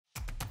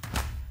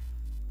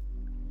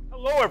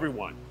Hello,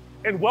 everyone,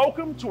 and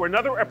welcome to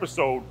another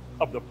episode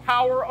of The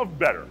Power of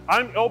Better.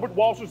 I'm Elbert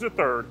Walters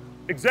III,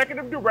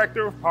 Executive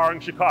Director of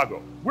Powering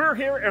Chicago. We're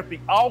here at the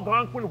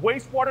Algonquin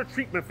Wastewater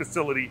Treatment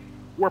Facility,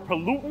 where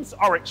pollutants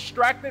are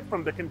extracted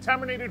from the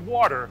contaminated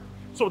water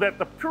so that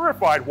the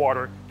purified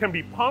water can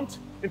be pumped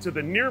into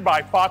the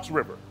nearby Fox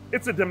River.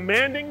 It's a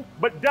demanding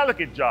but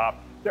delicate job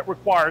that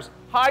requires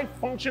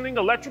high-functioning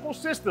electrical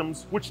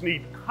systems which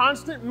need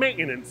constant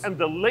maintenance and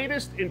the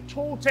latest in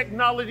tool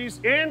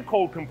technologies and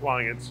code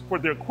compliance for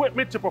the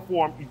equipment to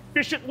perform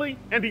efficiently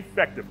and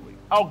effectively.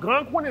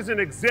 Algonquin is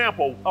an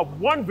example of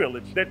one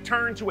village that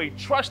turned to a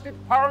trusted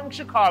Powering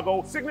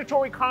Chicago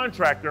signatory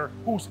contractor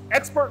whose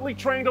expertly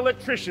trained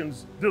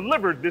electricians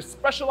delivered this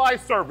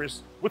specialized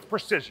service with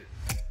precision.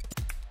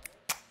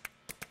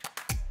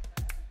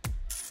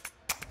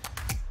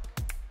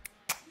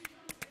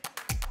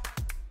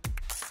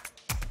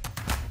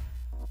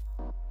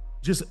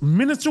 Just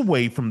minutes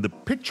away from the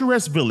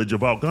picturesque village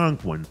of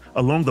Algonquin,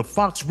 along the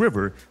Fox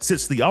River,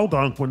 sits the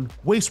Algonquin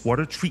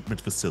Wastewater Treatment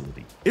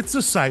Facility. It's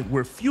a site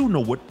where few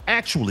know what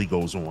actually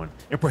goes on,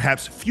 and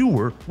perhaps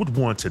fewer would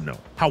want to know.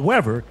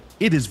 However,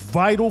 it is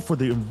vital for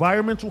the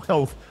environmental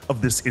health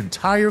of this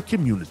entire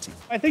community.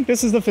 I think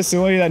this is the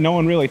facility that no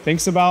one really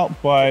thinks about,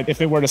 but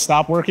if it were to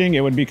stop working, it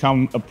would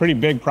become a pretty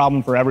big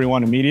problem for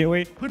everyone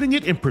immediately. Putting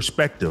it in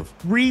perspective,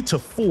 3 to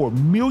 4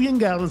 million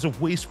gallons of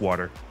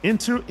wastewater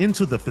enter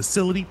into the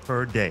facility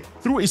per day.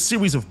 Through a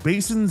series of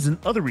basins and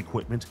other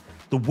equipment,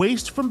 the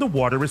waste from the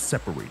water is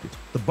separated,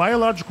 the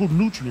biological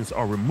nutrients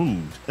are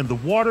removed, and the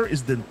water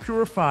is then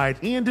purified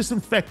and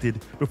disinfected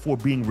before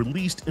being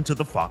released into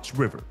the Fox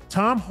River.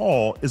 Tom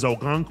Hall is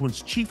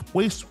Algonquin's chief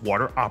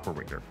wastewater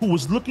operator, who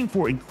was looking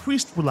for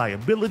increased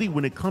reliability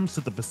when it comes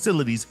to the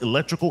facility's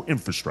electrical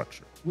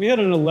infrastructure. We had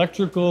an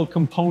electrical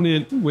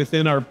component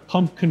within our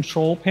pump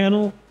control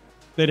panel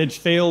that had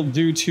failed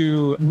due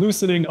to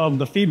loosening of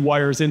the feed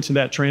wires into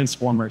that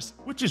transformers.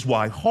 Which is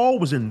why Hall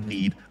was in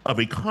need of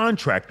a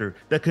contractor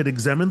that could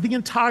examine the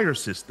entire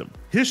system.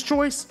 His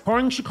choice,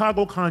 Powering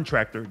Chicago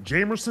contractor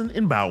Jamerson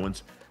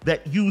Bauwens,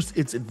 that used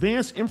its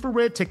advanced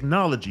infrared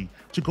technology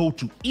to go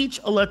to each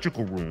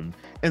electrical room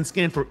and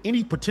scan for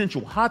any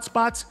potential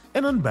hotspots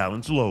and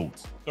unbalanced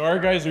loads. So our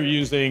guys are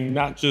using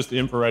not just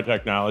infrared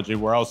technology,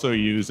 we're also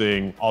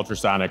using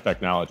ultrasonic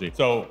technology.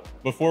 So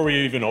before we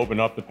even open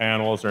up the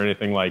panels or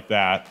anything like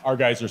that, our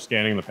guys are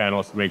scanning the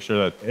panels to make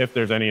sure that if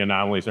there's any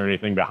anomalies or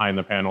anything behind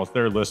the panels,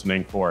 they're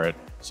listening for it.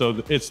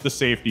 So it's the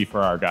safety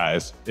for our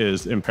guys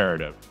is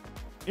imperative.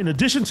 In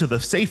addition to the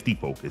safety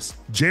focus,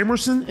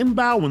 Jamerson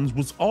Bauwens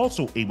was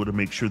also able to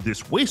make sure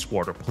this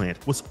wastewater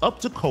plant was up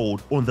to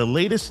code on the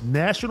latest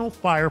National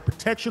Fire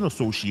Protection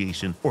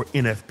Association, or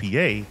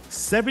NFPA,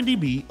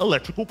 70B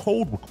electrical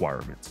code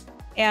requirements.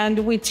 And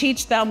we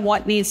teach them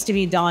what needs to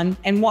be done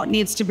and what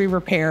needs to be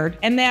repaired.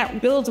 And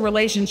that builds a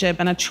relationship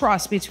and a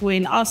trust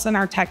between us and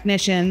our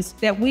technicians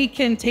that we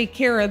can take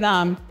care of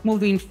them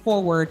moving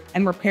forward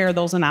and repair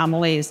those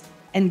anomalies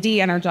and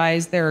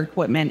de-energize their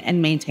equipment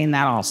and maintain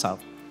that also.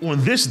 On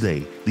this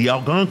day, the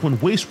Algonquin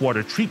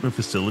Wastewater Treatment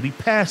Facility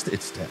passed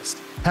its test.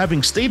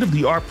 Having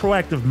state-of-the-art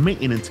proactive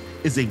maintenance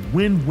is a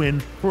win-win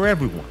for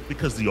everyone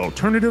because the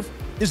alternative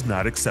is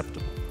not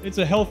acceptable. It's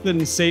a health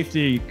and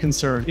safety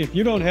concern. If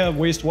you don't have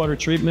wastewater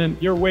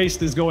treatment, your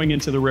waste is going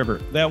into the river.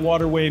 That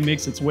waterway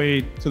makes its way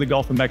to the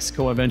Gulf of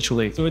Mexico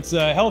eventually. So it's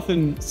a health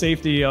and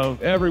safety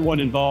of everyone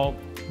involved.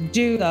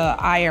 Do the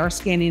IR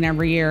scanning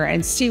every year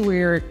and see where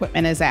your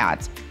equipment is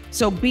at.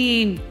 So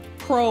being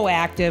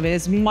proactive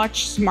is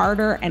much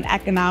smarter and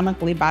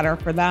economically better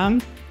for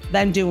them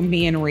than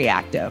being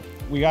reactive.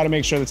 We got to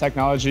make sure the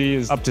technology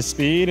is up to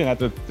speed and that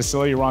the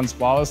facility runs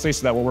flawlessly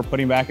so that what we're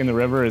putting back in the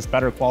river is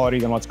better quality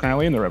than what's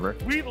currently in the river.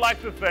 We'd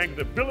like to thank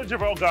the Village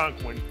of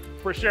Algonquin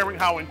for sharing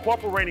how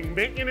incorporating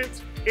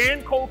maintenance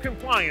and code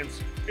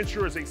compliance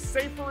ensures a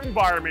safer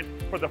environment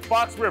for the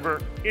Fox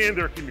River and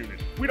their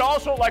community. We'd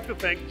also like to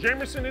thank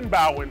Jamerson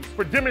Bauwens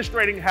for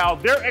demonstrating how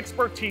their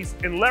expertise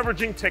in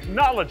leveraging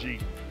technology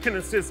can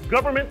assist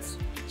governments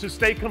to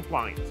stay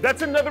compliant.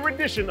 That's another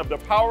edition of The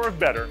Power of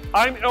Better.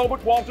 I'm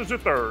Elbert Walters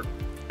III,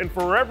 and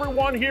for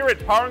everyone here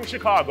at Powering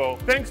Chicago,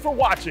 thanks for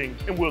watching,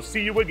 and we'll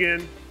see you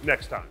again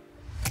next time.